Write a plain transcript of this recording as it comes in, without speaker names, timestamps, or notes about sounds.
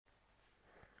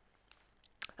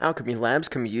Alchemy labs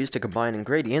can be used to combine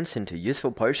ingredients into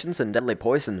useful potions and deadly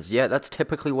poisons. Yeah, that's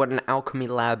typically what an alchemy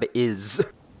lab is.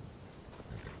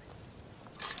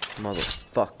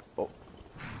 Motherfuck. Oh.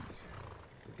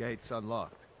 The gate's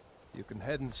unlocked. You can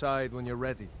head inside when you're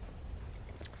ready.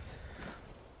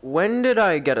 When did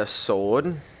I get a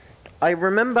sword? I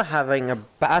remember having a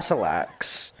battle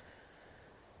axe.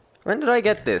 When did I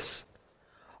get this?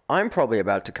 I'm probably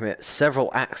about to commit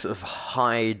several acts of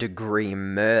high-degree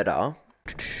murder.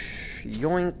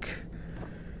 Yoink.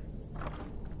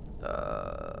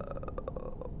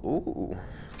 Ooh.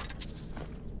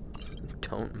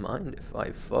 Don't mind if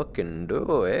I fucking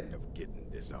do it. Of getting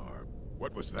disarmed.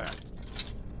 What was that?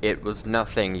 It was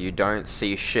nothing, you don't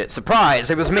see shit.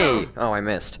 Surprise! It was me! Oh, I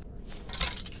missed.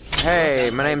 Hey,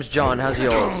 my name's John, how's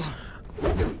yours?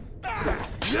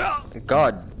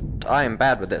 God, I am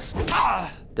bad with this.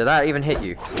 Did that even hit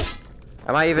you?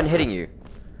 Am I even hitting you?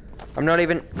 I'm not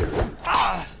even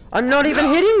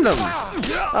hitting them!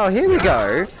 Oh, here we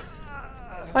go.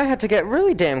 I had to get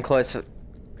really damn close.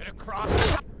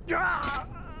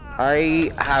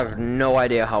 I have no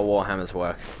idea how Warhammers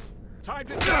work. Time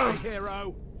to die,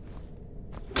 hero.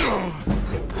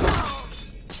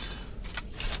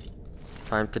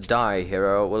 Time to die,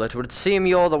 hero. Well, it would seem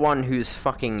you're the one who's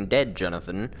fucking dead,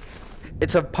 Jonathan.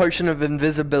 It's a potion of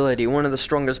invisibility, one of the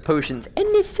strongest potions. And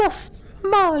it's so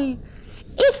small.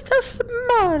 It's so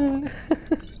small.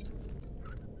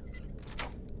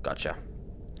 Gotcha.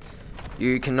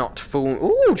 You cannot fool.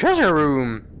 Ooh, treasure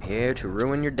room! Here to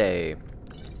ruin your day.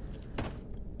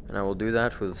 And I will do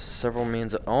that with several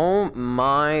means of. Oh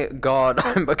my god,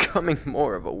 I'm becoming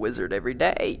more of a wizard every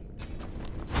day.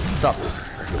 What's up?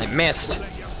 I missed.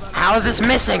 How is this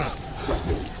missing?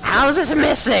 How is this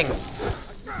missing?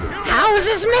 How is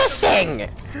this missing?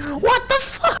 What the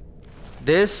fuck?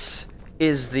 This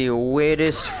is the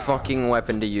weirdest fucking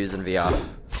weapon to use in VR.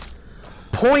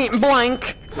 Point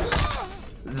blank.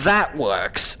 That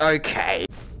works. Okay.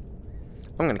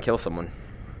 I'm gonna kill someone.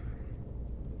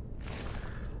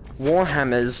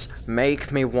 Warhammers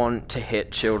make me want to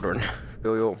hit children.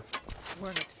 Weren't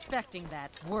expecting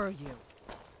that, were you?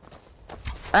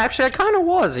 Actually, I kind of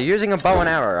was. Using a bow and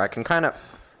arrow, I can kind of...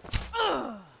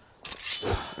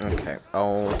 Okay.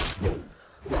 Oh.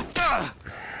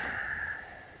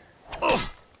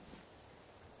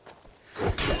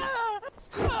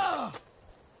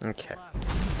 Okay.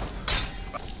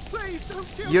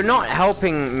 You're not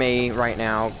helping me right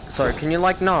now, so can you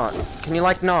like not? Can you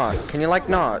like not? Can you like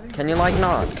not? Can you like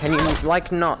not? Can you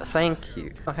like not? Thank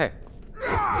you. Oh, hey.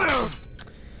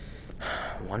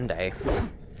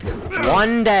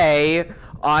 One day,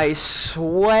 I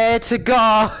swear to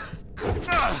God.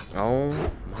 Oh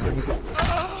my.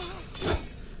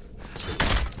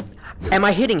 Am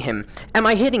I hitting him? Am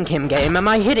I hitting him, game? Am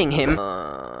I hitting him?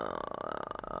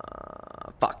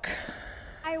 Fuck.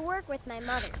 I work with my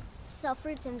mother. Sell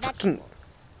fruits and vegetables.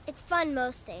 It's fun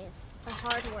most days, but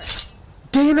hard work.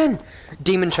 Demon!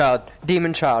 Demon child.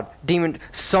 Demon child. Demon.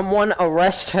 Someone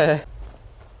arrest her.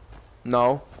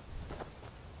 No.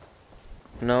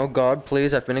 No, God,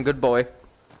 please, I've been a good boy.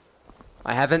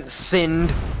 I haven't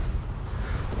sinned.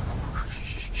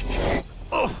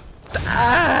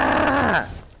 Ah!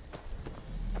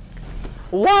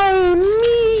 Why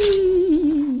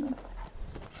me?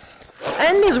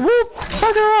 And this wolf,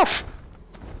 bugger off!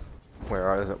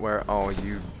 Where is it? Where? Oh,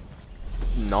 you.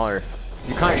 No.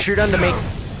 You can't shoot under me.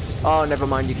 Oh, never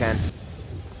mind, you can.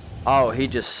 Oh, he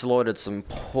just slaughtered some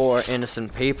poor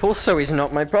innocent people, so he's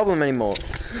not my problem anymore.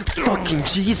 Fucking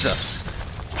Jesus!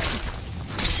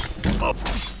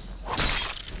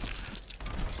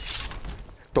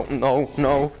 Don't,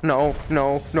 no. Woo!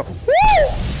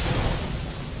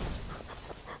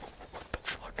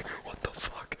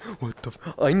 What the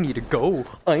f- I need to go.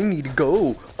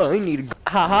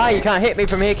 Haha, you can't hit me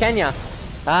from here, can ya?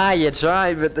 Ah, you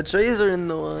tried, but the trees are in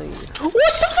the way. What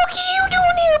the fuck are you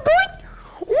doing here, boy?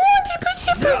 What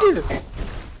the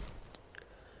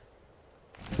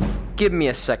Give me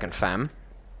a second, fam.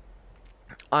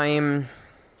 Oh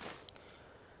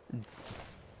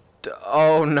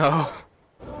no.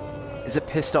 Is it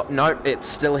pissed off? No, it's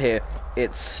still here.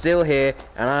 It's still here,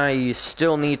 and I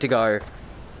still need to go.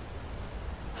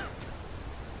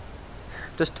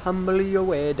 Just tumble your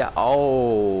way down.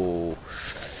 Oh.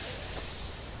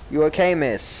 You okay,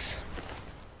 miss?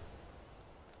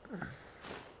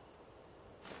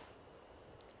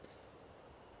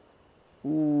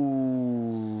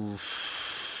 Ooh.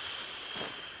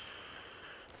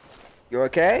 You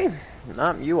okay?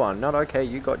 No, you are not okay.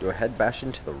 You got your head bashed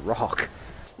into the rock.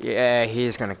 Yeah,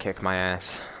 he's gonna kick my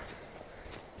ass.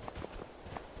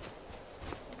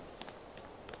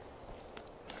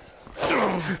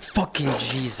 Fucking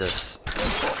Jesus.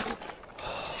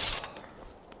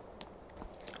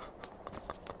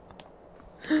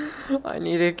 I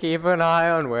need to keep an eye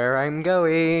on where I'm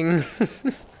going.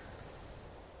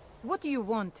 What do you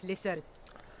want, lizard?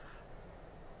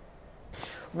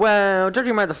 Well,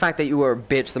 judging by the fact that you were a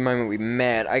bitch the moment we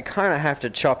met, I kind of have to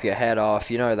chop your head off.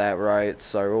 You know that, right?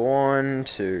 So 1,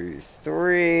 2,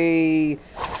 3.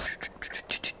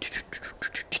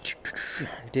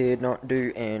 Did not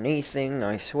do anything,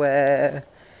 I swear.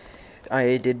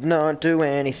 I did not do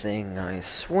anything, I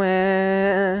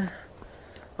swear.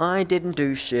 I didn't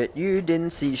do shit, you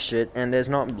didn't see shit, and there's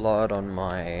not blood on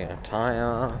my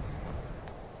attire.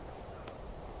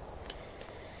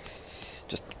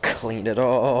 Just clean it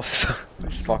off.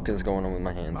 What the fuck is going on with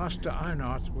my hands? Master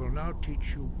Einarth will now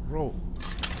teach you roll,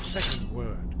 second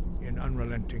word in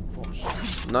unrelenting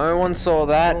force. No one saw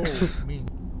that. Roll means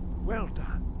well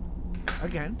done.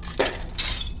 Again.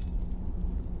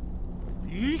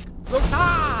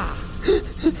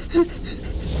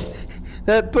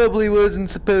 That probably wasn't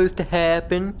supposed to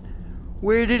happen.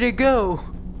 Where did it go?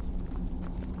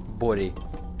 Buddy.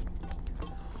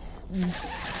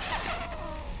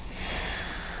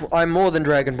 I'm more than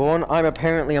Dragonborn. I'm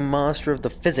apparently a master of the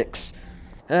physics.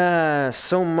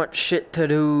 So much shit to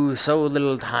do, so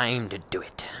little time to do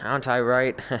it. Aren't I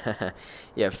right?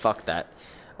 Yeah, fuck that.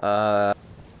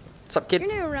 What's up, kid?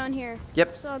 You're new around here.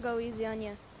 Yep. So I'll go easy on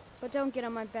you. But don't get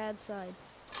on my bad side.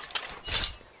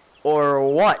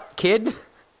 Or what, kid?